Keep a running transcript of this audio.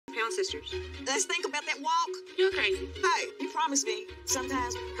5 sisters. Let's think about that walk. You're crazy. Hey, you promised me.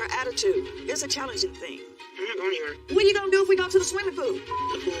 Sometimes her attitude is a challenging thing. I'm not going anywhere. What are you gonna do if we go to the swimming pool?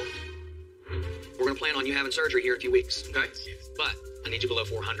 The pool. We're going to plan on you having surgery here in a few weeks, okay? But I need you below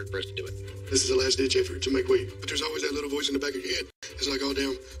 400 for us to do it. This is a last-ditch effort to make weight, but there's always that little voice in the back of your head. It's like, oh,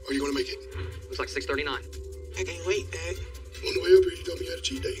 damn, are you going to make it? Looks like 639. I gained weight, Dad. On the way up here, you told me you had a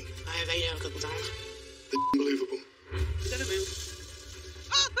cheat day. I have ate out a couple times. Unbelievable. Is that a move?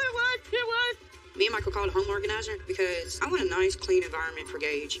 Oh, it was. Me and Michael called a home organizer because I want a nice, clean environment for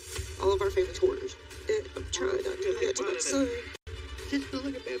Gage. All of our family's hoarders. I'm trying not to do that to my son. Just look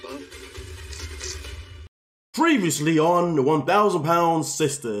at that, Bob. Previously on the 1,000 Pound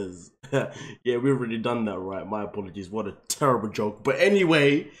Sisters. Yeah, we've already done that, right? My apologies. What a terrible joke. But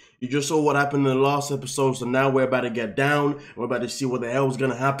anyway, you just saw what happened in the last episode, so now we're about to get down. We're about to see what the hell is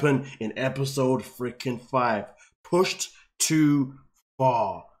going to happen in episode freaking 5. Pushed too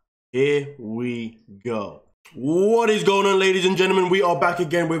far. Here we go. What is going on, ladies and gentlemen? We are back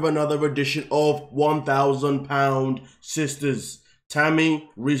again with another edition of 1,000 Pound Sisters. Tammy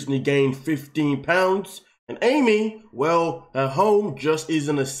recently gained 15 pounds. And Amy, well, her home just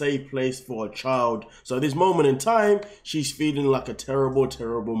isn't a safe place for a child. So at this moment in time, she's feeling like a terrible,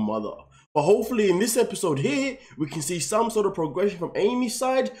 terrible mother. But hopefully in this episode here, we can see some sort of progression from Amy's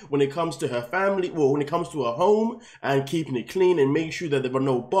side when it comes to her family, well, when it comes to her home and keeping it clean and making sure that there are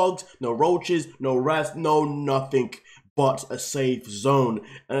no bugs, no roaches, no rats, no nothing but a safe zone.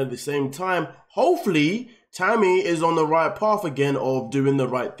 And at the same time, hopefully, Tammy is on the right path again of doing the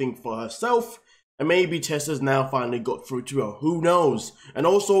right thing for herself. And maybe Tessa's now finally got through to her. Who knows? And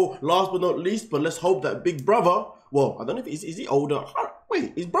also, last but not least, but let's hope that Big Brother, well, I don't know if is he older?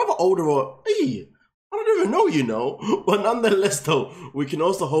 Wait, is Brother older or... Hey, I don't even know, you know. But nonetheless, though, we can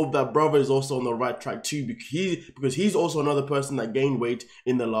also hope that Brother is also on the right track too, because he's also another person that gained weight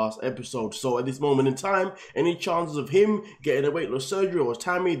in the last episode. So at this moment in time, any chances of him getting a weight loss surgery or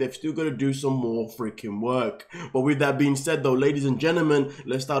Tammy, they've still got to do some more freaking work. But with that being said, though, ladies and gentlemen,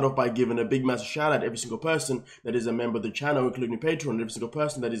 let's start off by giving a big massive shout out to every single person that is a member of the channel, including Patreon, every single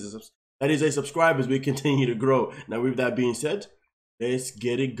person that is a subscriber as we continue to grow. Now, with that being said, let's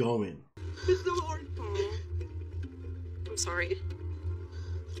get it going. It's so hard. I'm sorry.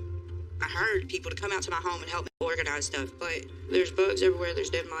 I hired people to come out to my home and help me organize stuff, but there's bugs everywhere, there's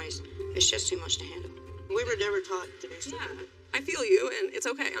dead mice. It's just too much to handle. We were never taught to do stuff. Yeah, I feel you, and it's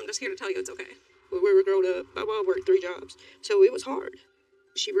okay. I'm just here to tell you it's okay. When we were growing up, my mom worked 3 jobs, so it was hard.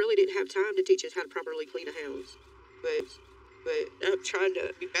 She really didn't have time to teach us how to properly clean a house. But I'm trying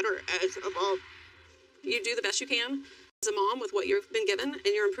to be better as a mom. You do the best you can as a mom with what you've been given,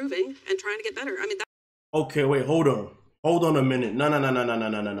 and you're improving and trying to get better. I mean, Okay, wait, hold on. Hold on a minute.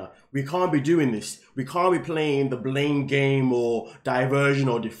 No. We can't be doing this. We can't be playing the blame game or diversion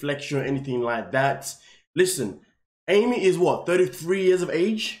or deflection or anything like that. Listen, Amy is what, 33 years of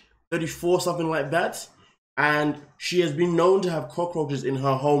age? 34, something like that? And she has been known to have cockroaches in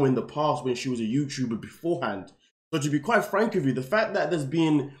her home in the past when she was a YouTuber beforehand. So to be quite frank with you, the fact that there's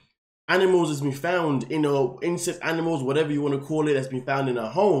been animals that's been found, you know, insect animals, whatever you want to call it, that's been found in her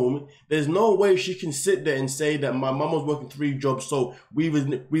home, there's no way she can sit there and say that my mom was working 3 jobs, so we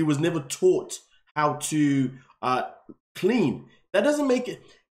was never taught how to clean. That doesn't make it...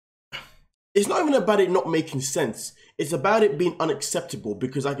 It's not even about it not making sense. It's about it being unacceptable,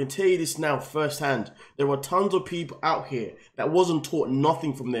 because I can tell you this now firsthand. There are tons of people out here that wasn't taught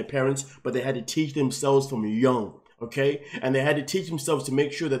nothing from their parents, but they had to teach themselves from young. Okay, and they had to teach themselves to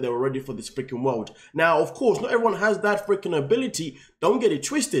make sure that they were ready for this freaking world. Now, of course, not everyone has that freaking ability. Don't get it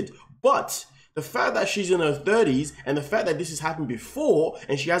twisted. But the fact that she's in her 30s and the fact that this has happened before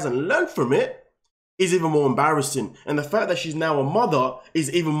and she hasn't learned from it is even more embarrassing. And the fact that she's now a mother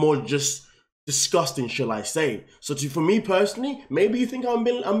is even more just disgusting, shall I say. So for me personally, maybe you think I'm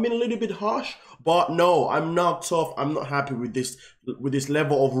being a little bit harsh, but no, I'm not tough. I'm not happy with this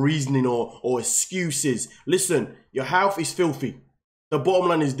level of reasoning or excuses. Listen, your house is filthy. The bottom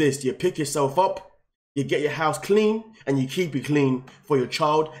line is this: you pick yourself up, you get your house clean, and you keep it clean for your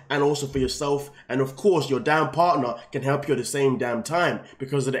child and also for yourself. And of course, your damn partner can help you at the same damn time.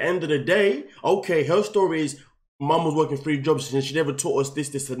 Because at the end of the day, okay, her story is mom was working 3 jobs and she never taught us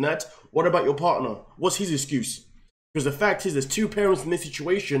this, and that. What about your partner? What's his excuse? Because the fact is, there's 2 parents in this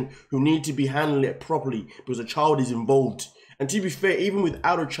situation who need to be handling it properly because a child is involved. And to be fair, even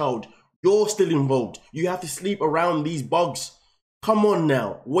without a child, you're still involved. You have to sleep around these bugs. Come on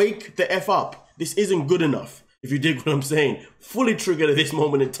now, wake the F up. This isn't good enough. If you dig what I'm saying, fully triggered at this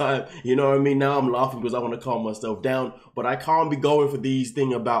moment in time. You know what I mean? Now I'm laughing because I want to calm myself down. But I can't be going for these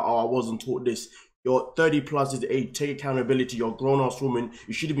things about, oh, I wasn't taught this. You're 30 plus is the age. Take accountability. You're a grown-ass woman.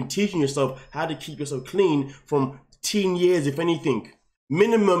 You should have been teaching yourself how to keep yourself clean from teen years, if anything.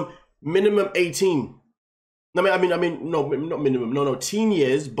 Minimum 18. No, I mean, no, not minimum. No, teen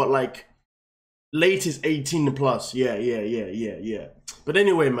years, but like latest 18 plus. Yeah. But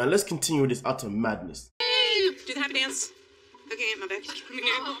anyway, man, let's continue with this utter madness. Do the happy dance. Okay, my back.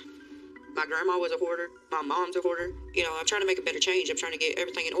 My grandma was a hoarder. My mom's a hoarder. You know, I'm trying to make a better change. I'm trying to get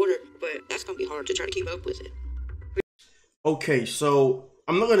everything in order, but that's going to be hard to try to keep up with it. Okay, so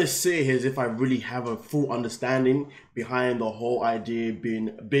I'm not gonna sit here as if I really have a full understanding behind the whole idea of being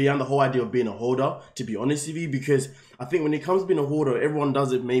a hoarder, to be honest with you, because I think when it comes to being a hoarder, everyone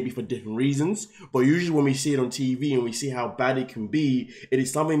does it maybe for different reasons, but usually when we see it on TV and we see how bad it can be, it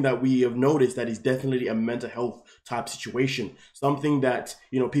is something that we have noticed that is definitely a mental health type situation. Something that,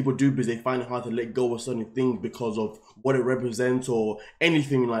 you know, people do because they find it hard to let go of certain things because of what it represents or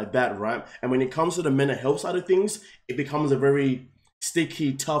anything like that, right? And when it comes to the mental health side of things, it becomes a very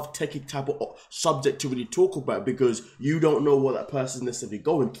sticky, tough, techy type of subject to really talk about because you don't know what that person is necessarily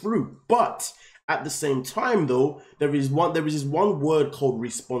going through. But at the same time, though, there is this one word called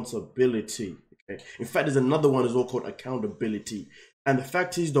responsibility. Okay, in fact, there's another one as well called accountability. And the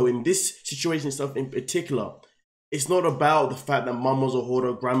fact is, though, in this situation itself in particular, it's not about the fact that mum was a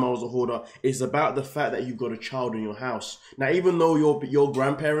hoarder, grandma was a hoarder. It's about the fact that you've got a child in your house. Now, even though your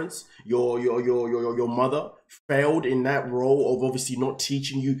grandparents, your mother failed in that role of obviously not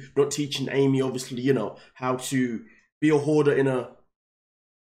teaching Amy, obviously, you know, how to be a hoarder in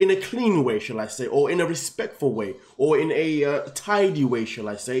a clean way, shall I say, or in a respectful way, or in a tidy way, shall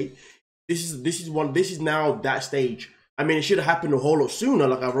I say. This is now that stage. I mean, it should have happened a whole lot sooner,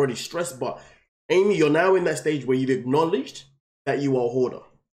 like I've already stressed, but Amy, you're now in that stage where you've acknowledged that you are a hoarder.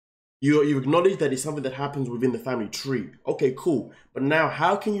 You've acknowledged that it's something that happens within the family tree. Okay, cool. But now,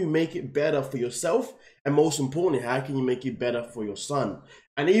 how can you make it better for yourself? And most importantly, how can you make it better for your son?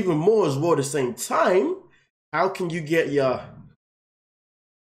 And even more as well, at the same time, how can you get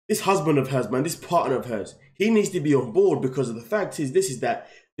this husband of hers, man, this partner of hers, he needs to be on board because of the fact is this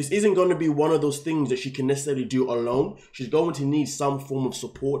isn't going to be one of those things that she can necessarily do alone. She's going to need some form of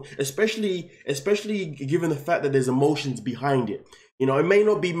support, especially given the fact that there's emotions behind it. You know, it may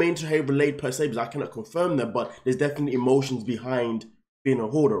not be mental health related per se, because I cannot confirm that, but there's definitely emotions behind being a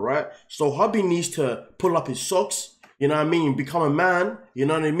hoarder, right? So hubby needs to pull up his socks, you know what I mean? Become a man, you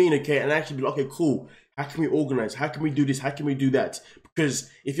know what I mean? Okay, and actually be like, okay, cool. How can we organize? How can we do this? How can we do that?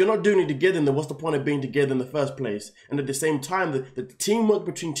 Because if you're not doing it together, then what's the point of being together in the first place? And at the same time, the teamwork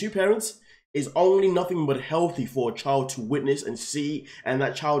between two parents is only nothing but healthy for a child to witness and see. And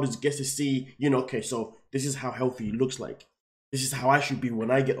that child gets to see, you know, okay, so this is how healthy it looks like. This is how I should be when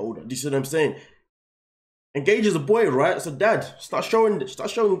I get older. Do you see what I'm saying? Engage as a boy, right? So dad, start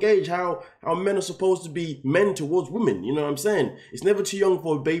showing Gage how men are supposed to be men towards women. You know what I'm saying? It's never too young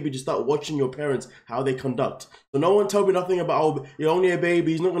for a baby to start watching your parents, how they conduct. So no one tell me nothing about, oh, you're only a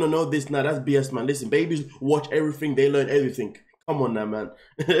baby, he's not going to know this. Nah, that's BS, man. Listen, babies watch everything, they learn everything. Come on now, man.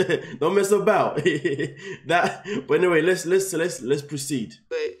 Don't mess about. But anyway, let's proceed.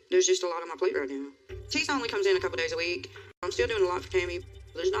 But there's just a lot on my plate right now. Tisa only comes in a couple days a week. I'm still doing a lot for Tammy.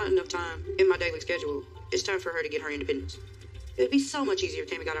 There's not enough time in my daily schedule. It's time for her to get her independence. It would be so much easier if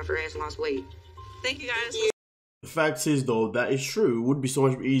Tammy got off her ass and lost weight. Thank you guys. The fact is, though, that is true. It would be so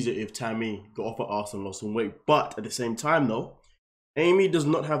much easier if Tammy got off her ass and lost some weight. But at the same time, though, Amy does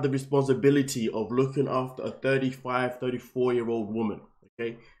not have the responsibility of looking after a 35, 34-year-old woman.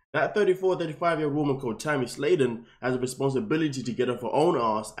 Okay, that 34, 35-year-old woman called Tammy Slaton has a responsibility to get off her own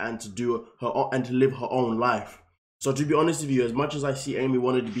ass and to live her own life. So to be honest with you, as much as I see Amy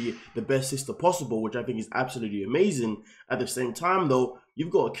wanted to be the best sister possible, which I think is absolutely amazing, at the same time, though, you've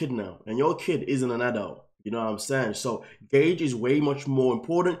got a kid now, and your kid isn't an adult. You know what I'm saying? So Gage is way much more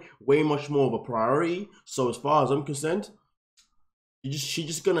important, way much more of a priority. So as far as I'm concerned, she's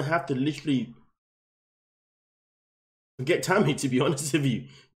just gonna have to literally forget Tammy, to be honest with you.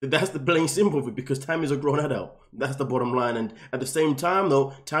 That's the plain simple of it, because Tammy's a grown adult. That's the bottom line. And at the same time,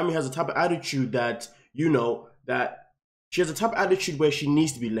 though, Tammy has a type of attitude that, you know, that she has a type of attitude where she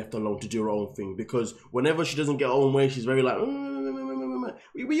needs to be left alone to do her own thing, because whenever she doesn't get her own way, she's very like,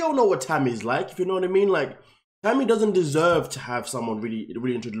 we all know what Tammy's like, if you know what I mean. Like, Tammy doesn't deserve to have someone really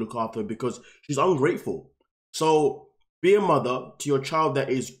to look after her, because she's ungrateful. So be a mother to your child that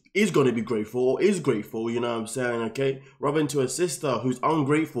is going to be grateful, or is grateful, you know what I'm saying, okay? Rather than to a sister who's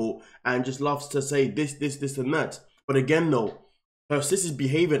ungrateful and just loves to say this and that. But again, though, her sister's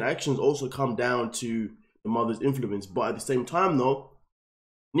behavior and actions also come down to the mother's influence. But at the same time, though,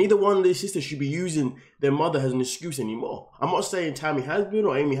 Neither one of these sisters should be using their mother as an excuse anymore. I'm not saying Tammy has been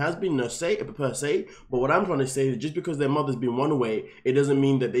or Amy has been per se, but what I'm trying to say is just because their mother's been one way, it doesn't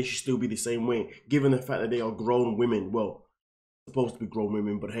mean that they should still be the same way, given the fact that they are grown women. Well, supposed to be grown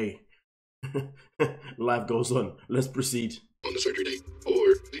women, but hey, life goes on. Let's proceed. On the surgery date.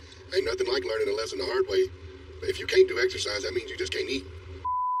 Or, ain't nothing like learning a lesson the hard way. If you can't do exercise, that means you just can't eat.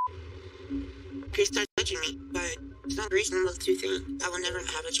 Chris started touching me, but it's not reasonable to think I will never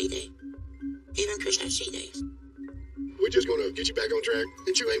have a cheat day. Even Chris has cheat days. We're just gonna get you back on track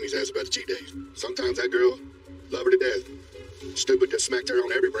and chew Amy's ass about the cheat days. Sometimes that girl, love her to death. Stupid just smacked her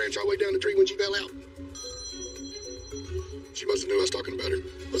on every branch all the way down the tree when she fell out. She must have knew I was talking about her.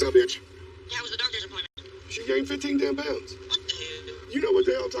 What's up, bitch? Yeah, it was the doctor's appointment. She gained 15 damn pounds. What the hell? You know what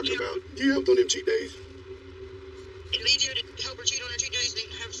the hell I'm talking about. You helped on them cheat days. It'd be easier to help her cheat on her cheat days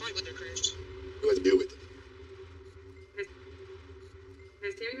than have a fight with her, Chris. You have to deal with it.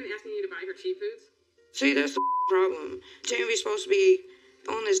 Has Tammy been asking you to buy her cheap foods? See, that's the problem. Tammy's supposed to be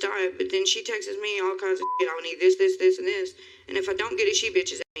on this diet, but then she texts me all kinds of shit. I'll need this, and this. And if I don't get it, she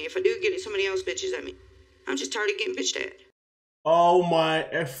bitches at me. If I do get it, somebody else bitches at me. I'm just tired of getting bitched at. Oh my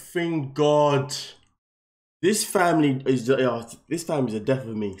effing god! This family is a death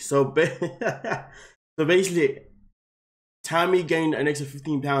of me. So basically, Tammy gained an extra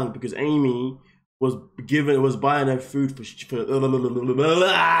 15 pounds because Amy was buying her food for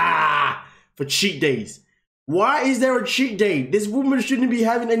cheat days. Why is there a cheat day? This woman shouldn't be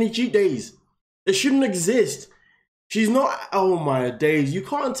having any cheat days. It shouldn't exist. She's not. Oh my days! You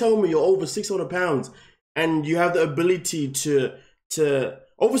can't tell me you're over 600 pounds and you have the ability to.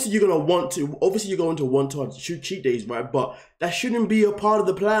 Obviously, you're going to want to shoot cheat days, right? But that shouldn't be a part of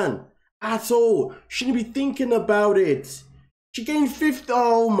the plan at all. Shouldn't be thinking about it. She gained 50.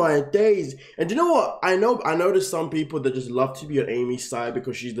 Oh my days! And you know what? I know there's some people that just love to be on Amy's side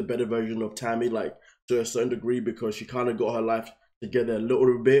because she's the better version of Tammy, like to a certain degree, because she kind of got her life together a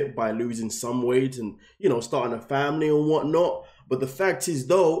little bit by losing some weight and starting a family and whatnot. But the fact is,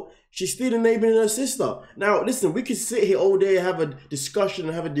 though, she's still enabling her sister. Now, listen, we could sit here all day and have a discussion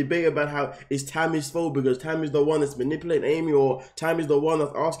and have a debate about how it's Tammy's fault because Tammy's the one that's manipulating Amy, or Tammy's the one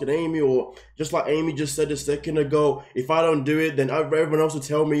that's asking Amy, or just like Amy just said a second ago, if I don't do it, then everyone else will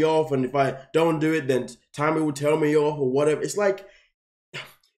tell me off, and if I don't do it, then Tammy will tell me off, or whatever. It's like,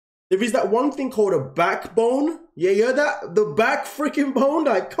 there is that one thing called a backbone. Yeah, you heard that? The back freaking bone?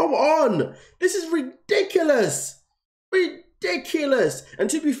 Like, come on. This is ridiculous. Ridiculous. And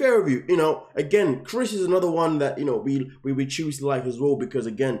to be fair with you, again, Chris is another one that, we choose to like as well because,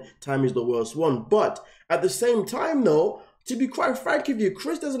 again, Tammy's the worst one. But at the same time, though, to be quite frank with you,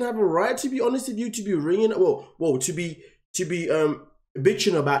 Chris doesn't have a right, to be honest with you, to be to be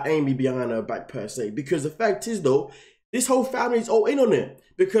bitching about Amy behind her back per se. Because the fact is, though, this whole family is all in on it.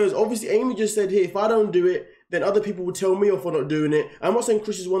 Because obviously Amy just said, hey, if I don't do it, then other people will tell me off for not doing it. I'm not saying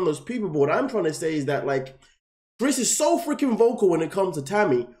Chris is one of those people, but what I'm trying to say is that, like, Chris is so freaking vocal when it comes to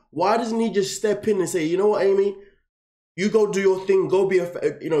Tammy. Why doesn't he just step in and say, you know what, Amy? You go do your thing. Go be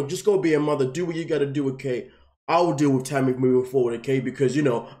just go be a mother. Do what you got to do, okay? I'll deal with Tammy moving forward, okay? Because,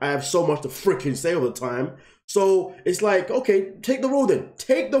 I have so much to freaking say all the time. So it's like, okay, take the role then.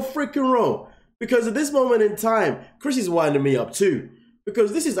 Take the freaking role. Because at this moment in time, Chris is winding me up too.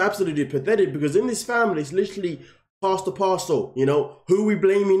 Because this is absolutely pathetic. Because in this family, it's literally pass the parcel. Who we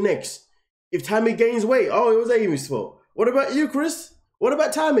blaming next? If Tammy gains weight, oh, it was Amy's fault. What about you, Chris? What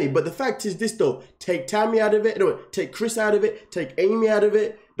about Tammy? But the fact is this, though. Take Tammy out of it. No, take Chris out of it. Take Amy out of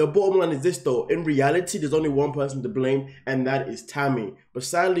it. The bottom line is this, though. In reality, there's only one person to blame, and that is Tammy. But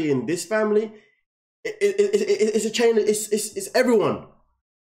sadly, in this family, it's a chain. It's everyone.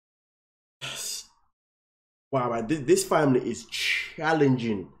 Wow, man. This family is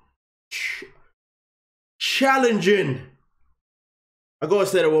challenging. Challenging. I gotta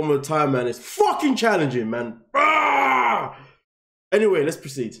say that one more time, man. It's fucking challenging, man. Ah! Anyway, let's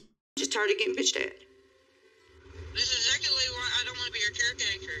proceed. I'm just tired of getting bitched at. This is exactly why I don't want to be your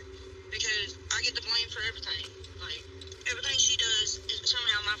caretaker, because I get the blame for everything. Like, everything she does is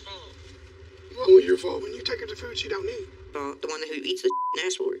somehow my fault. It's only your fault when you take her to food she don't need. The one who eats the and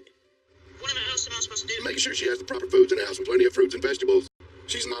asks for it. What else am I supposed to do? Making sure she has the proper foods in the house with plenty of fruits and vegetables.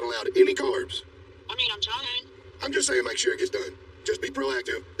 She's not allowed any carbs. I mean, I'm trying. I'm just saying make sure it gets done. Just be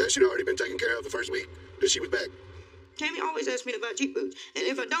proactive. That should already been taken care of the first week that she was back. Tammy always asks me to buy cheap foods. And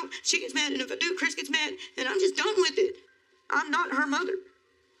if I don't, she gets mad. And if I do, Chris gets mad. And I'm just done with it. I'm not her mother.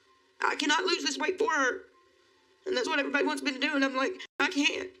 I cannot lose this weight for her. And that's what everybody wants me to do. And I'm like, I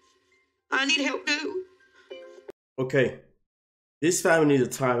can't. I need help too. Okay. This family needs a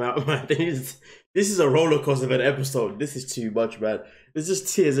timeout, man. This is a roller coaster of an episode. This is too much, man. There's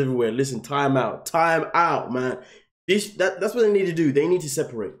just tears everywhere. Listen, time out, man. That's what they need to do. They need to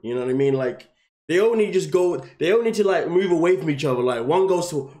separate. You know what I mean? Like they all need to just go. They all need to like move away from each other. Like one goes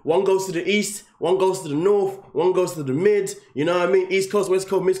to the east, one goes to the north, one goes to the mid. You know what I mean? East coast, west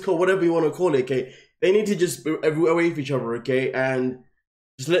coast, mid coast, whatever you want to call it. Okay, they need to just away from each other. Okay, and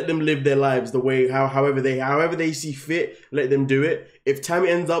just let them live their lives the way however they see fit. Let them do it. If Tammy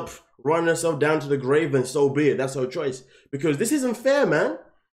ends up running herself down to the grave, then so be it. That's her choice. Because this isn't fair, man.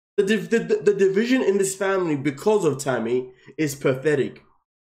 The division in this family because of Tammy is pathetic.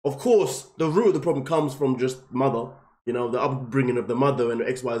 Of course, the root of the problem comes from just mother, you know, the upbringing of the mother and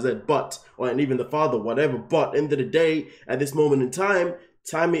XYZ, and even the father, whatever. But end of the day, at this moment in time,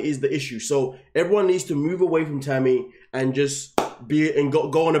 Tammy is the issue. So everyone needs to move away from Tammy and just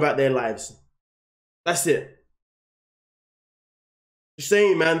go on about their lives. That's it. Just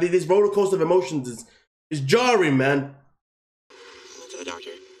saying, man, this roller coaster of emotions is jarring, man. I went to the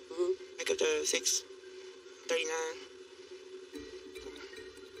doctor. Wake up to 6:39.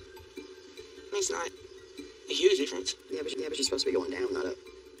 It's not a huge difference. Yeah, but she's supposed to be going down, not up.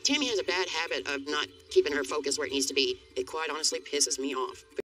 Tammy has a bad habit of not keeping her focus where it needs to be. It quite honestly pisses me off.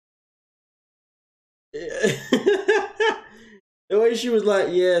 Yeah. The way she was like,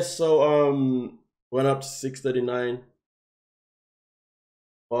 yeah, so went up to 6:39,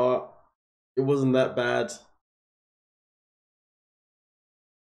 but it wasn't that bad.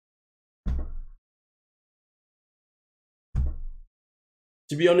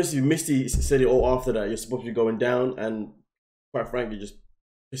 To be honest with you, Misty said it all after that. You're supposed to be going down, and quite frankly, just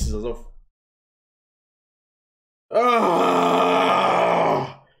pisses us off. Ah,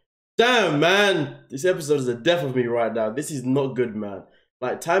 damn, man. This episode is the death of me right now. This is not good, man.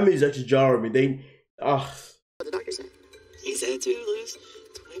 Like, Tammy is actually jarring me. What the doctor said? He said to lose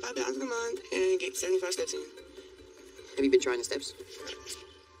 25 pounds in a month and get 75 steps in. Have you been trying the steps?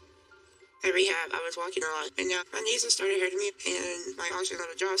 At rehab, I was walking a lot, and now my knees have started hurting me, and my oxygen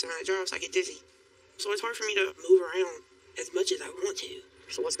level drops, and when it drops, I get dizzy. So it's hard for me to move around as much as I want to.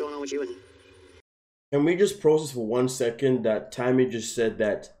 So what's going on with you and... Can we just process for 1 second that Tammy just said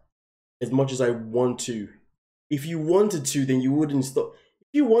that as much as I want to? If you wanted to, then you wouldn't stop. If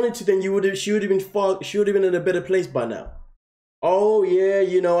you wanted to, then she would have been in a better place by now. Oh yeah,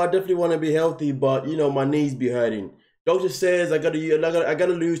 you know, I definitely want to be healthy, but you know, my knees be hurting. Doctor says I gotta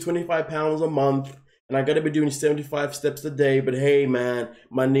lose 25 pounds a month, and I gotta be doing 75 steps a day. But hey, man,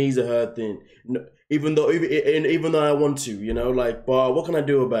 my knees are hurting. Even though I want to, you know, like, but what can I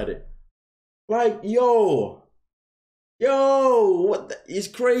do about it? Like, yo, it's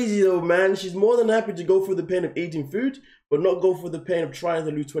crazy though, man. She's more than happy to go through the pain of eating food, but not go through the pain of trying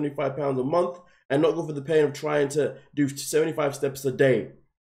to lose 25 pounds a month, and not go through the pain of trying to do 75 steps a day.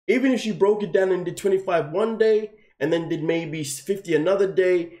 Even if she broke it down and did 25 one day, and then did maybe 50 another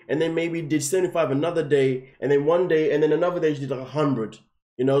day, and then maybe did 75 another day, and then one day, and then another day she did like 100.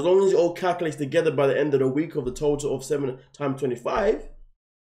 You know, as long as it all calculates together by the end of the week of the total of 7 times 25, it's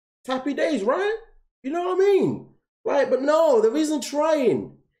happy days, right? You know what I mean? Right, but no, there isn't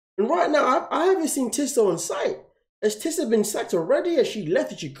trying. And right now, I haven't seen Tisa on site. Has Tisa been sacked already? Has she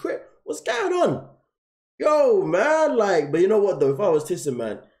left? Did she quit? What's going on? Yo, man, like, but you know what though? If I was Tisa,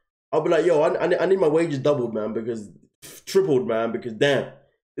 man, I'll be like, yo, I need my wages doubled, man, because tripled, man, because damn,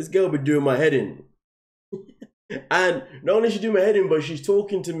 this girl be doing my head in. And not only she do my head in, but she's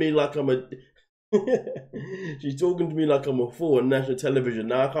talking to me like I'm a fool on national television.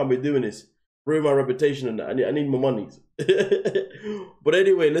 Now I can't be doing this. Ruin my reputation and that. I need more monies. But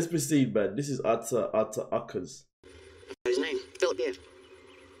anyway, let's proceed, man. This is utter uckers. His name? Philip, yeah.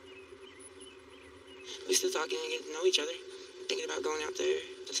 We're still talking and getting to know each other. Thinking about going out there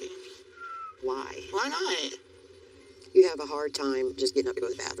to see him. Why? Why not? You have a hard time just getting up to go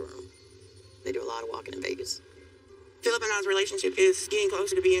to the bathroom. They do a lot of walking in Vegas. Philip and I's relationship is getting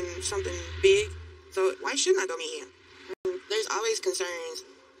closer to being something big, so why shouldn't I go meet him? There's always concerns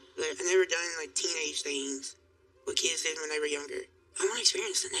that I've never done like teenage things what kids did when they were younger. I want to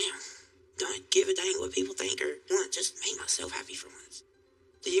experience it now. Don't give a dang what people think or want. Just make myself happy for once.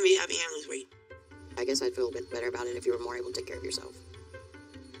 So you be happy and lose weight. I guess I'd feel a bit better about it if you were more able to take care of yourself.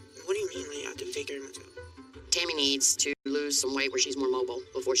 What do you mean, like, I have to take care of myself? Tammy needs to lose some weight where she's more mobile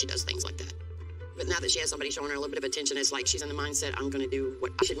before she does things like that. But now that she has somebody showing her a little bit of attention, it's like she's in the mindset, I'm going to do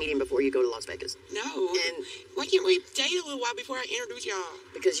what I should meet him before you go to Las Vegas. No. And why can't we date a little while before I introduce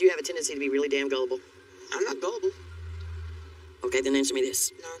y'all? because you have a tendency to be really damn gullible. I'm not gullible. Okay, then answer me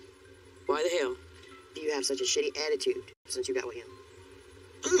this. No. Why the hell do you have such a shitty attitude since you got with him?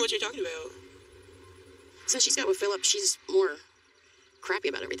 I don't know what you're talking about. Since she's got with Philip, she's more crappy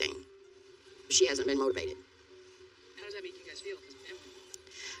about everything. She hasn't been motivated. How does that make you guys feel as a family?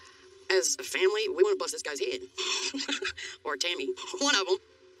 As a family, we want to bust this guy's head. Or Tammy. One of them.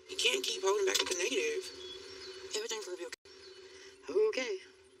 You can't keep holding back the negative. Everything's gonna be okay. Okay.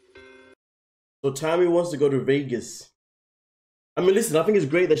 So Tammy wants to go to Vegas. I mean, listen, I think it's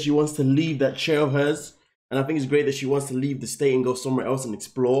great that she wants to leave that chair of hers. And I think it's great that she wants to leave the state and go somewhere else and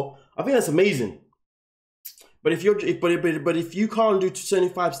explore. I think that's amazing. But if you can't do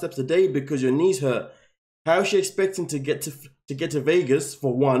 75 steps a day because your knees hurt, how is she expecting to get to Vegas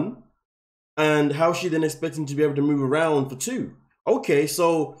for one? And how is she then expecting to be able to move around for two? Okay,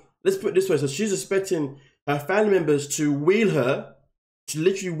 so let's put it this way. So she's expecting her family members to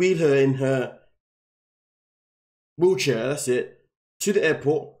literally wheel her in her wheelchair, that's it, to the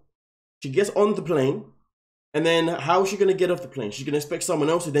airport. She gets on the plane. And then how is she going to get off the plane? She's going to expect someone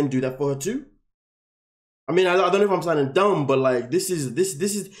else to then do that for her too? I mean, I don't know if I'm sounding dumb, but like this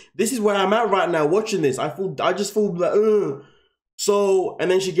is where I'm at right now watching this. I just feel like, ugh. So,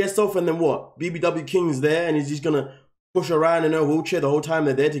 and then she gets off and then what? BBW King's there and he's just going to push her around in her wheelchair the whole time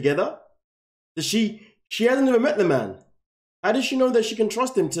they're there together? She hasn't even met the man. How does she know that she can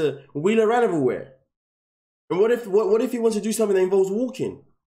trust him to wheel her around everywhere? And what if he wants to do something that involves walking?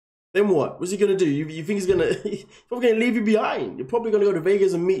 Then what? What's he gonna do? You think he's probably gonna leave you behind? You're probably gonna go to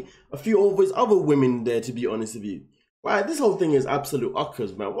Vegas and meet a few of his other women there, to be honest with you. Right? This whole thing is absolute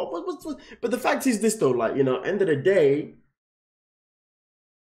uckers, man. But the fact is this though, like, you know, end of the day,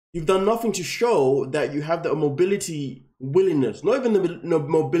 you've done nothing to show that you have the mobility willingness, not even the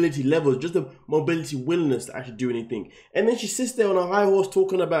mobility levels, just the mobility willingness to actually do anything. And then she sits there on a high horse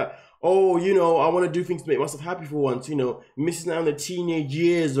talking about, oh, you know, I want to do things to make myself happy for once, you know, missing out on the teenage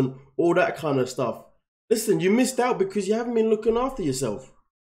years and all that kind of stuff. Listen, you missed out because you haven't been looking after yourself.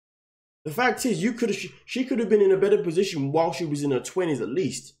 The fact is, she could have been in a better position while she was in her 20s at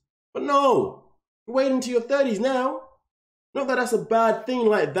least. But no, wait until your 30s now. Not that that's a bad thing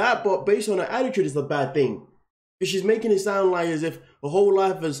like that, but based on her attitude, it's a bad thing. Because she's making it sound like as if her whole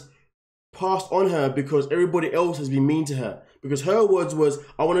life has passed on her because everybody else has been mean to her. Because her words was,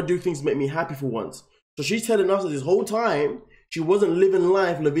 I want to do things to make me happy for once. So she's telling us that this whole time, she wasn't living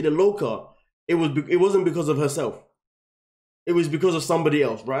life la vida loca. It wasn't because of herself. It was because of somebody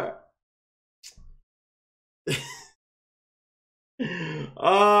else, right?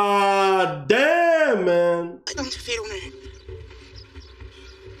 Ah, damn, man. I don't fit on it.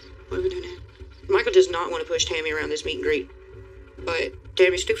 What are we doing now? Michael does not want to push Tammy around this meet and greet. But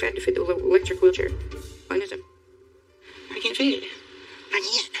Tammy's too fat to fit the electric wheelchair. Why not? I can't fit it. I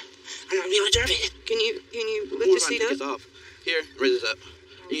can't. I'm not gonna be able to drive it. Can you lift the seat up? Off. Here, raise this up.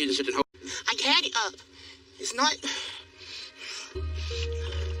 You can just sit and hold. I had it up. It's not.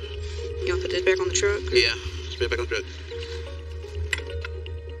 You gonna put this back on the truck? Yeah, just put it back on the truck.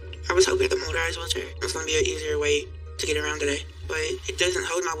 I was hoping the motorized wheelchair was gonna be an easier way to get around today, but it doesn't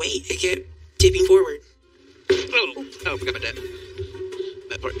hold my weight. It kept tipping forward. Oh, forgot about that.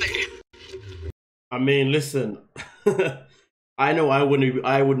 That part there. I mean, listen. I know I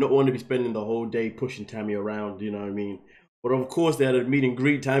would not want to be spending the whole day pushing Tammy around, you know what I mean? But of course, they had a meet and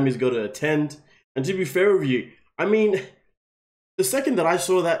greet. Tammy's got to attend. And to be fair with you, I mean, the second that I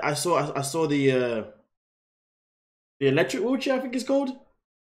saw that, I saw the electric wheelchair, I think it's called.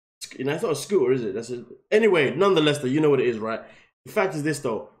 You know, I thought a scooter, is it? That's it. Anyway, nonetheless, though, you know what it is, right? The fact is this,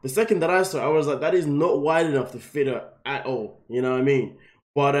 though. The second that I saw, I was like, that is not wide enough to fit her at all. You know what I mean?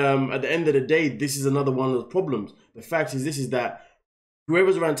 But at the end of the day, this is another one of those problems. The fact is this is that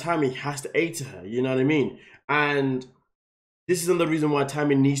whoever's around Tammy has to aid to her. You know what I mean? And this is another reason why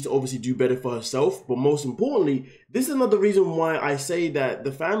Tammy needs to obviously do better for herself. But most importantly, this is another reason why I say that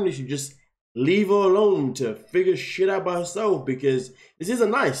the family should just leave her alone to figure shit out by herself, because this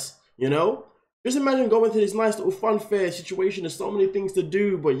isn't nice, you know? Just imagine going to this nice little fun fair situation. There's so many things to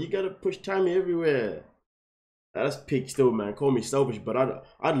do, but you gotta push Tammy everywhere. That's peak still, man. Call me selfish, but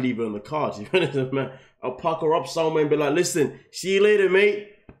I'd leave her in the car, to be honest, man. I'll park her up somewhere and be like, listen, see you later, mate.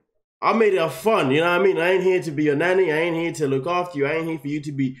 I made it fun, you know what I mean? I ain't here to be your nanny. I ain't here to look after you. I ain't here for you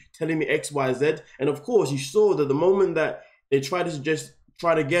to be telling me X, Y, Z. And of course, you saw that the moment that they tried to suggest,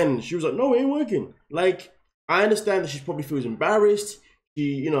 try it again, she was like, no, it ain't working. Like, I understand that she probably feels embarrassed. She,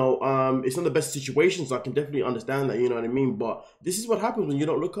 you know, it's not the best situation, so I can definitely understand that, you know what I mean? But this is what happens when you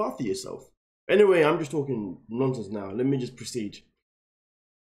don't look after yourself. Anyway, I'm just talking nonsense now. Let me just proceed.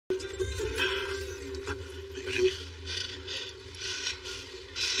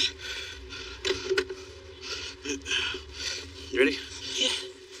 You ready? Yeah.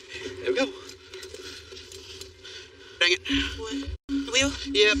 There we go. Dang it. What? The wheel?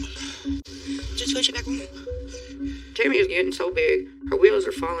 Yep. Just switch it back on. Tammy is getting so big. Her wheels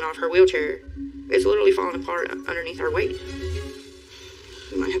are falling off her wheelchair. It's literally falling apart underneath our weight.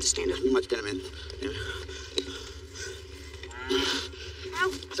 We might have to stand up. You might stand a minute. Yeah.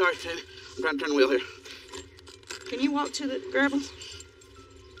 Ow. Sorry, Tammy. I'm trying to turn the wheel here. Can you walk to the gravel?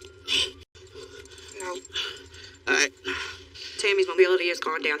 No. Alright. Tammy's mobility has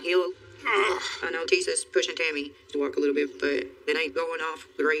gone downhill. I know Tisa's pushing Tammy to walk a little bit, but it ain't going off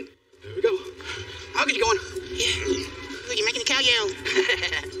great. There we go. I'll get you going. Yeah. Look, you're making the cow yell.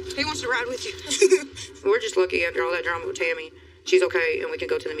 He wants to ride with you. We're just lucky after all that drama with Tammy. She's okay, and we can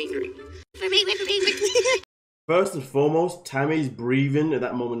go to the meet and greet. First and foremost, Tammy's breathing at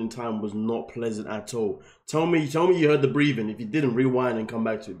that moment in time was not pleasant at all. Tell me you heard the breathing. If you didn't, rewind and come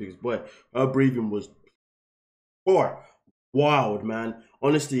back to it, because boy, her breathing was wild, man.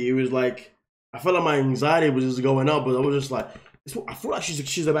 Honestly, it was like I felt like my anxiety was just going up, but I was just like, I feel like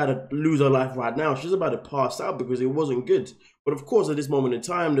she's about to lose her life right now. She's about to pass out because it wasn't good. But of course, at this moment in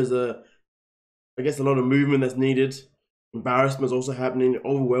time, there's I guess a lot of movement that's needed. Embarrassment's also happening,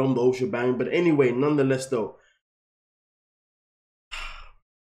 overwhelmed, the whole shebang. But anyway, nonetheless, though,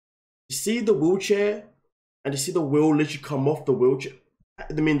 you see the wheelchair and you see the wheel literally come off the wheelchair.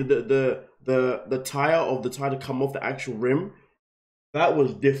 I mean, the tire of the tire to come off the actual rim. That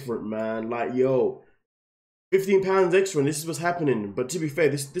was different, man. Like, yo, 15 pounds extra, and this is what's happening. But to be fair,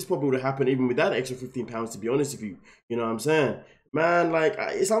 this probably would have happened even without extra 15 pounds, to be honest with you. You know what I'm saying? Man, like,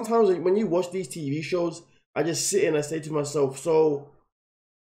 sometimes when you watch these TV shows, I just sit and I say to myself, so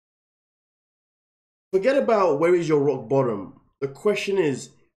forget about where is your rock bottom. The question is,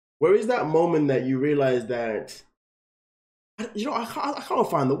 where is that moment that you realize that, you know, I can't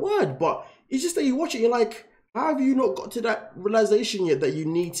find the word, but it's just that you watch it, you're like, how have you not got to that realization yet that you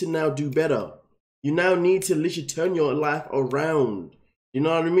need to now do better? You now need to literally turn your life around. You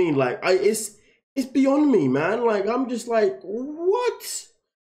know what I mean? Like, it's beyond me, man. Like, I'm just like, what?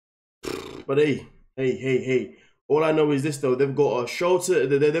 But hey. All I know is this, though. They've got a show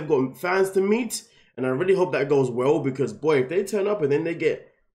they've got fans to meet, and I really hope that goes well, because, boy, if they turn up and then they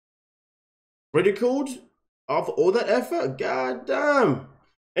get ridiculed after all that effort, goddamn.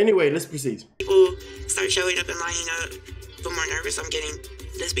 Anyway, let's proceed. People start showing up and lining up. The more nervous I'm getting,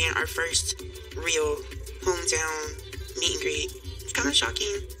 this being our first real hometown meet and greet. It's kind of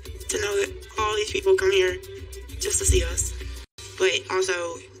shocking to know that all these people come here just to see us. But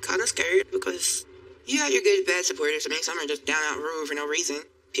also kind of scared because you got your good, bad supporters. I mean, some are just down out rude for no reason.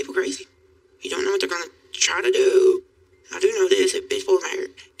 People crazy. You don't know what they're going to try to do. I do know this. A bitch full of my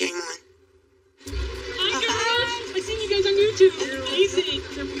hurt. Game on. Hi, girls. I've seen you guys on YouTube. They're amazing.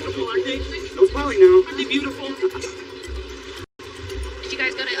 They're beautiful, aren't they? Oh, probably no. Aren't they beautiful? Did you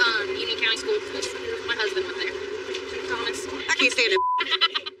guys go to Union County School? My husband went there. Thomas. I can't stand it.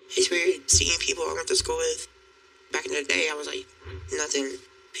 It's weird seeing people I went to school with. Back in the day, I was like, nothing.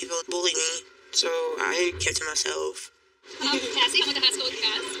 People bullied me, so I kept to myself. Cassie went to high school with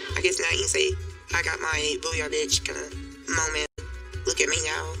Cass. I guess now you can say I got my booyah bitch kind of moment. Look at me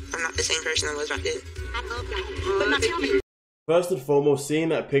now. I'm not the same person I was back then. But not tell me. First and foremost, seeing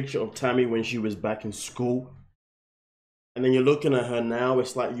that picture of Tammy when she was back in school, and then you're looking at her now,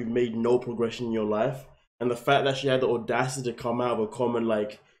 it's like you've made no progression in your life. And the fact that she had the audacity to come out of a comment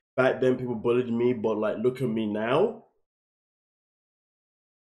like, back then people bullied me, but like, look at me now.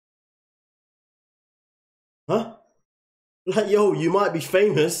 Huh? Like, yo, you might be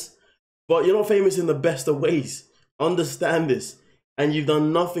famous, but you're not famous in the best of ways. Understand this. And you've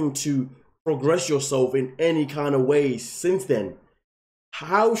done nothing to progress yourself in any kind of ways since then.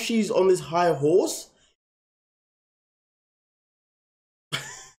 How she's on this high horse?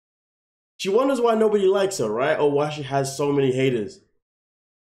 She wonders why nobody likes her, right? Or why she has so many haters.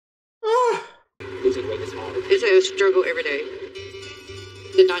 It's a struggle every day.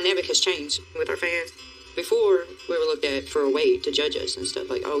 The dynamic has changed with our fans. Before, we were looked at for a way to judge us and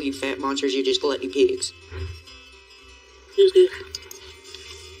stuff like, oh, you fat monsters, you just gluttony pigs.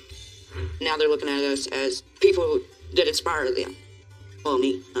 Now they're looking at us as people that inspire them. Well,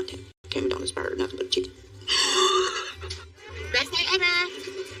 me, not Tammy. Tammy don't inspire nothing but a chicken. Best day ever.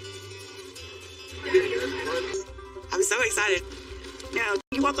 I'm so excited. Now,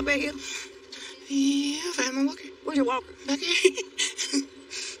 you walk up back here? Yeah, I have my walker. Where's your walker? Back here.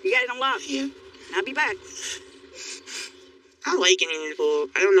 You got it unlocked? Yeah. I'll be back. I like getting in the pool.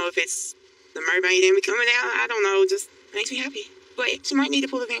 I don't know if it's the mermaid in me coming out. I don't know. Just makes me happy. But she might need to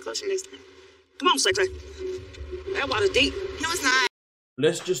pull the van closer next time. Come on, sexy. That water's deep. No, it's not.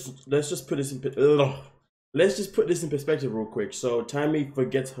 Let's just put this in perspective real quick. So Tammy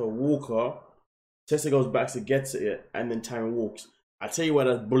forgets her walker. Tessa goes back to get it, and then Tammy walks. I tell you why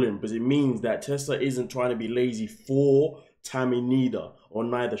that's bullying, because it means that Tessa isn't trying to be lazy for Tammy neither, or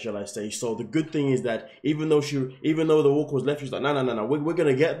neither, shall I say. So the good thing is that even though the walker was left, she's like, no, we're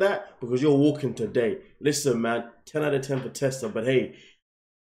gonna get that because you're walking today. Listen, man, 10 out of 10 for Tessa, but hey,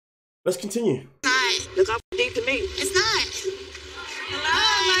 let's continue. It's not. Look how deep to me. It's not.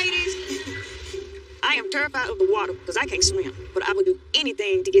 Hello, ladies. I am terrified of the water because I can't swim, but I would do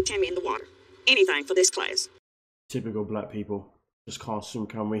anything to get Tammy in the water. Anything for this class. Typical black people. Just can't swim,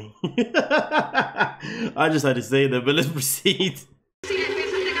 can we? I just had to say that, but let's proceed. The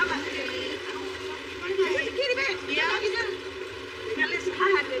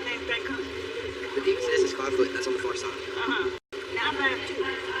deep says is 5 foot. That's on the far side. Now I'm gonna have 2.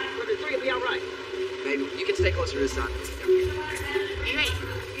 Will the 3 be all right? Maybe you can stay closer to the side. You ready?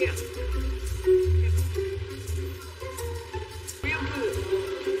 Yeah. Real good.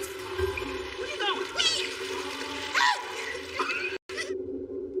 Where you going?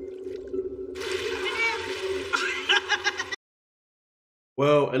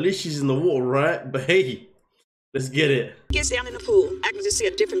 Well, at least she's in the water, right? But hey, let's get it. Gets down in the pool. I can just see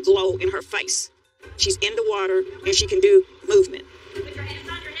a different glow in her face. She's in the water and she can do movement. Put your hands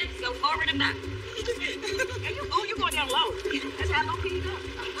on your hips, go forward and back. You're going down low. That's how low can you go?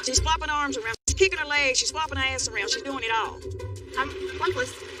 She's flopping her arms around. She's kicking her legs. She's flopping her ass around. She's doing it all. I'm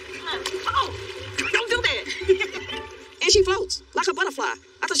pointless. Oh, don't do that. And she floats like a butterfly.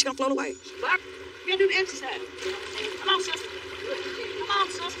 I thought she was going to float away. You got to do the exercise. Come on, sister. Come on,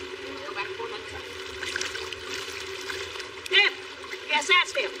 sister. Go back and forth like that. Dad, yeah, side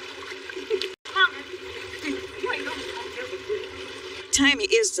step. Come on. You ain't going. Tammy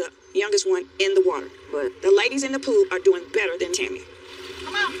is the youngest one in the water, but the ladies in the pool are doing better than Tammy.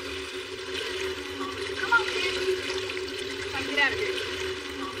 Come on. Come on, Tammy. Come get out of here.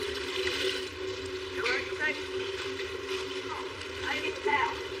 You all right? Okay? I need the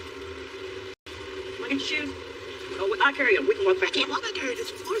towel. Look at your shoes. Oh, I'll carry them. We can walk back. I can't walk back here.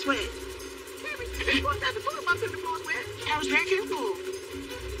 This floor's wet. Tammy, walk down the floor. Walk down the floor's wet. I was very careful.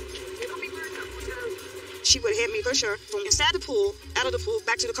 She would have had me for sure from inside the pool, out of the pool,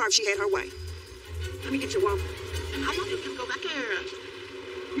 back to the car if she had her way. Let me get your walker. I know you can go back there.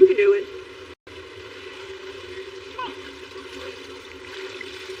 You can do it. Come on.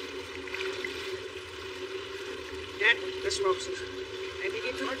 Dad, let's roll, sister. If you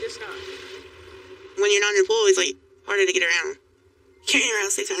get to her, just stop. When you're not in the pool, it's like harder to get around. Carrying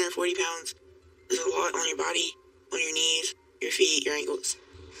around 640 pounds is a lot on your body, on your knees, your feet, your ankles.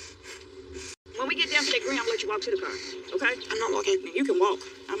 When we get down to that green, I'm gonna let you walk to the car, okay? I'm not walking. You can walk.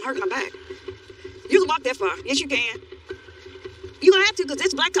 I'm hurting my back. You can walk that far. Yes, you can. You're gonna have to, because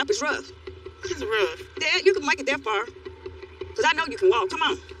this blacktop is rough. It's rough. Yeah, you can make it that far. Because I know you can walk. Come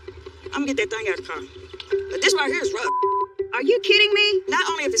on. I'm gonna get that thing out of the car. But this right here is rough. Are you kidding me? Not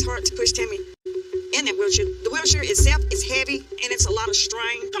only is it hard to push Tammy in that wheelchair, the wheelchair itself is heavy and it's a lot of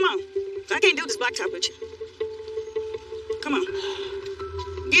strain. Come on. I can't do this blacktop with you. Come on.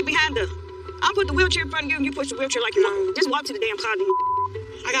 Get behind the... I'll put the wheelchair in front of you and you push the wheelchair like you want. Just walk to the damn car.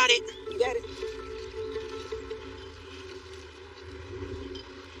 I got it. You got it?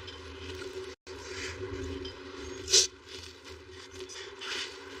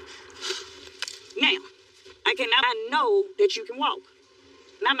 Now, I know that you can walk.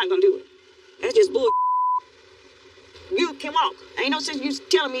 And I'm not gonna do it. That's just bull. You can walk. Ain't no sense you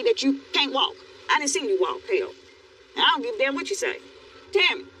telling me that you can't walk. I didn't see you walk, hell. And I don't give a damn what you say.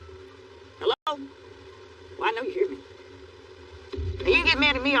 Tammy. Hello? Well, I know you hear me. And you can get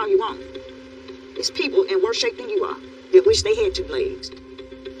mad at me all you want. There's people in worse shape than you are that wish they had 2 legs.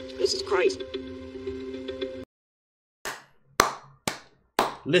 This is crazy.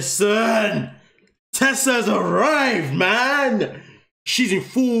 Listen! Tessa's arrived, man! She's in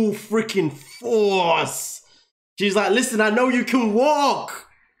full freaking force. She's like, listen, I know you can walk.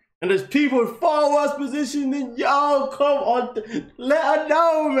 And there's people in far worse position than yo. Come on, let her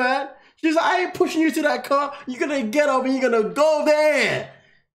know, man. She's like, I ain't pushing you to that car. You're gonna get up and you're gonna go there.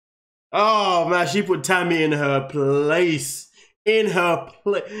 Oh man, she put Tammy in her place. In her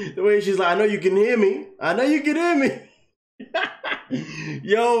place. The way she's like, I know you can hear me. I know you can hear me.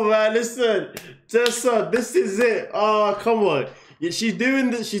 Yo, man, listen. Tessa, this is it. Oh, come on. She's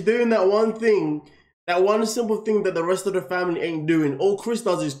doing this. She's doing that one thing. That one simple thing that the rest of the family ain't doing. All Chris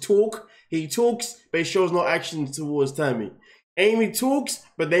does is talk. He talks, but he shows no action towards Tammy. Amy talks,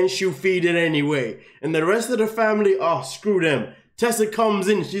 but then she'll feed it anyway. And the rest of the family, oh, screw them. Tessa comes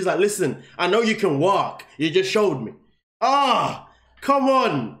in. She's like, listen, I know you can walk. You just showed me. Ah, come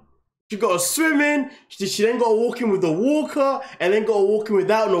on. She got a swimming. She then got a walking with the walker, and then got a walking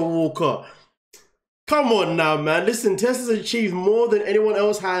without no walker. Come on now, man. Listen, Tessa's achieved more than anyone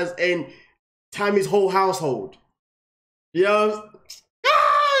else has in Tammy's whole household. Yo,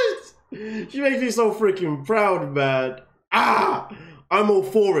 she makes me so freaking proud, man. I'm all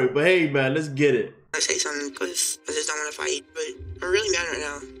for it, but hey, man, let's get it. I say something because I just don't want to fight, but I'm really mad right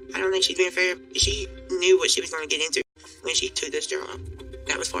now. I don't think she's being fair. She knew what she was going to get into when she took this job.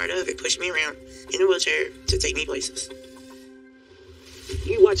 That was part of it, pushed me around in a wheelchair to take me places.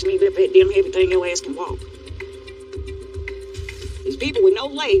 You watch me lift that damn heavy thing, your ass can walk. These people with no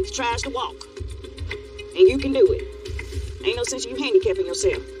legs tries to walk. And you can do it. Ain't no sense you handicapping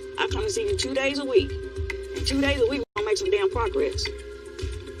yourself. I come to see you 2 days a week. And 2 days a week, we're gonna make some damn progress.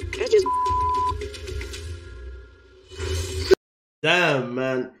 That's just... Damn,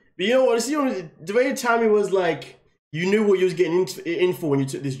 man. But you know what? See, the way Tammy was like, you knew what you was getting in for when you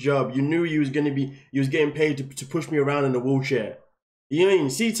took this job. You knew you was getting paid to push me around in a wheelchair. You know what I mean?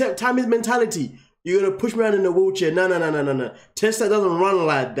 See, Tammy's mentality. You're gonna push me around in a wheelchair. No. Tessa doesn't run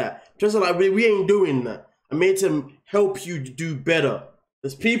like that. Tessa like, we ain't doing that. I made to help you do better.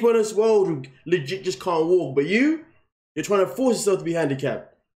 There's people in this world who legit just can't walk, but you're trying to force yourself to be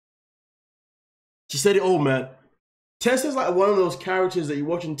handicapped. She said it all, man. Tessa's like one of those characters that you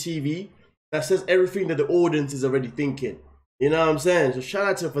watch on TV that says everything that the audience is already thinking. You know what I'm saying? So shout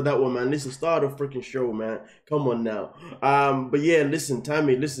out to her for that one, man. Listen, start a freaking show, man. Come on now. But yeah, listen,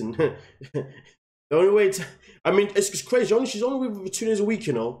 Tammy, listen. The only way, I mean, it's crazy. She's only with me 2 days a week,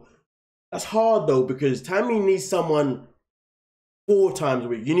 you know. That's hard though, because Tammy needs someone 4 times a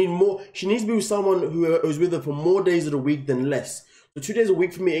week. You need more. She needs to be with someone who's with her for more days of the week than less. The 2 days a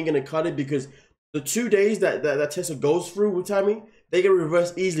week for me ain't gonna cut it, because the 2 days that Tessa goes through with Tammy, they get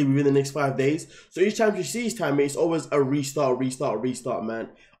reversed easily within the next 5 days. So each time she sees Tammy, it's always a restart, man.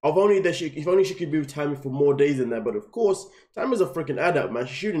 If only she could be with Tammy for more days than that. But of course, Tammy's a freaking adult, man.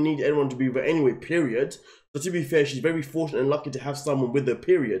 She shouldn't need anyone to be with her anyway, period. So to be fair, she's very fortunate and lucky to have someone with her,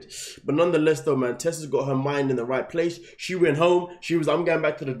 period. But nonetheless though, man, Tessa's got her mind in the right place. She went home. She was, I'm going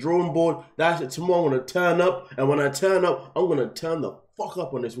back to the drawing board. That's it. Tomorrow I'm going to turn up. And when I turn up, I'm going to turn the fuck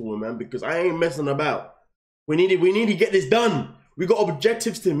up on this woman, man. Because I ain't messing about. We need to get this done. We got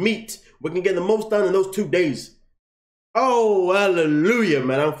objectives to meet. We can get the most done in those 2 days. Oh, hallelujah,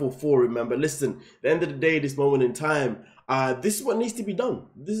 man. I'm for it, man. But listen, at the end of the day, this moment in time, this is what needs to be done.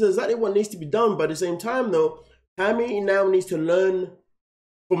 This is exactly what needs to be done. But at the same time, though, Tammy now needs to learn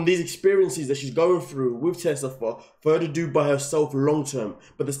from these experiences that she's going through with Tessa for her to do by herself long term.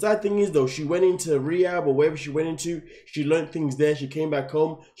 But the sad thing is, though, she went into rehab or wherever she went into, she learned things there. She came back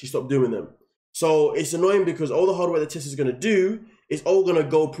home, she stopped doing them. So it's annoying because all the hard work that Tessa's going to do is all going to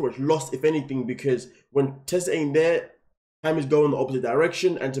go pretty much lost, if anything, because when Tessa ain't there, Tammy's going the opposite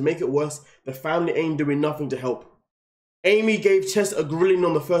direction. And to make it worse, the family ain't doing nothing to help. Amy gave Tessa a grilling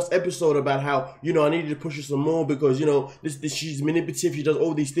on the first episode about how, you know, I needed to push her some more because, you know, she's manipulative, she does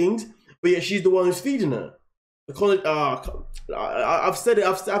all these things, but yet she's the one who's feeding her. I've said it.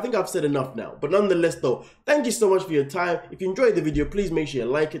 I think I've said enough now. But nonetheless, though, thank you so much for your time. If you enjoyed the video, please make sure you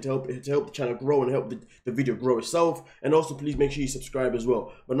like it to help the channel grow and help the video grow itself. And also, please make sure you subscribe as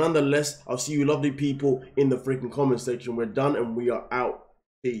well. But nonetheless, I'll see you lovely people in the freaking comment section. We're done and we are out.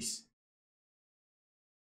 Peace.